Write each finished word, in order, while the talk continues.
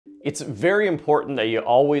It's very important that you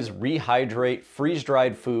always rehydrate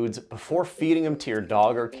freeze-dried foods before feeding them to your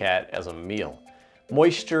dog or cat as a meal.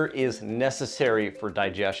 Moisture is necessary for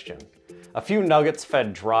digestion. A few nuggets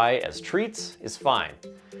fed dry as treats is fine.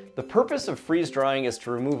 The purpose of freeze-drying is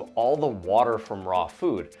to remove all the water from raw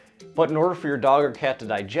food, but in order for your dog or cat to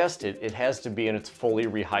digest it, it has to be in its fully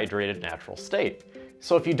rehydrated natural state.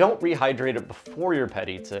 So if you don't rehydrate it before your pet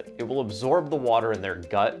eats it, it will absorb the water in their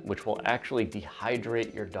gut, which will actually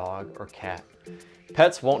dehydrate your dog or cat.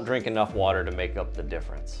 Pets won't drink enough water to make up the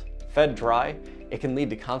difference. Fed dry, it can lead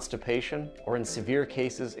to constipation or in severe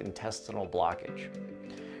cases, intestinal blockage.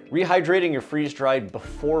 Rehydrating your freeze-dried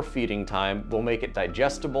before feeding time will make it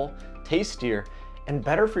digestible, tastier, and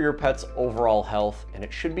better for your pet's overall health, and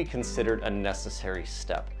it should be considered a necessary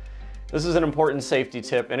step. This is an important safety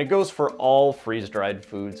tip, and it goes for all freeze-dried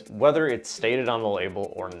foods, whether it's stated on the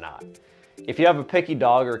label or not. If you have a picky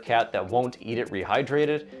dog or cat that won't eat it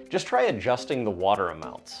rehydrated, just try adjusting the water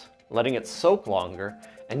amounts, letting it soak longer,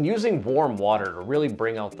 and using warm water to really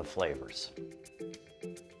bring out the flavors.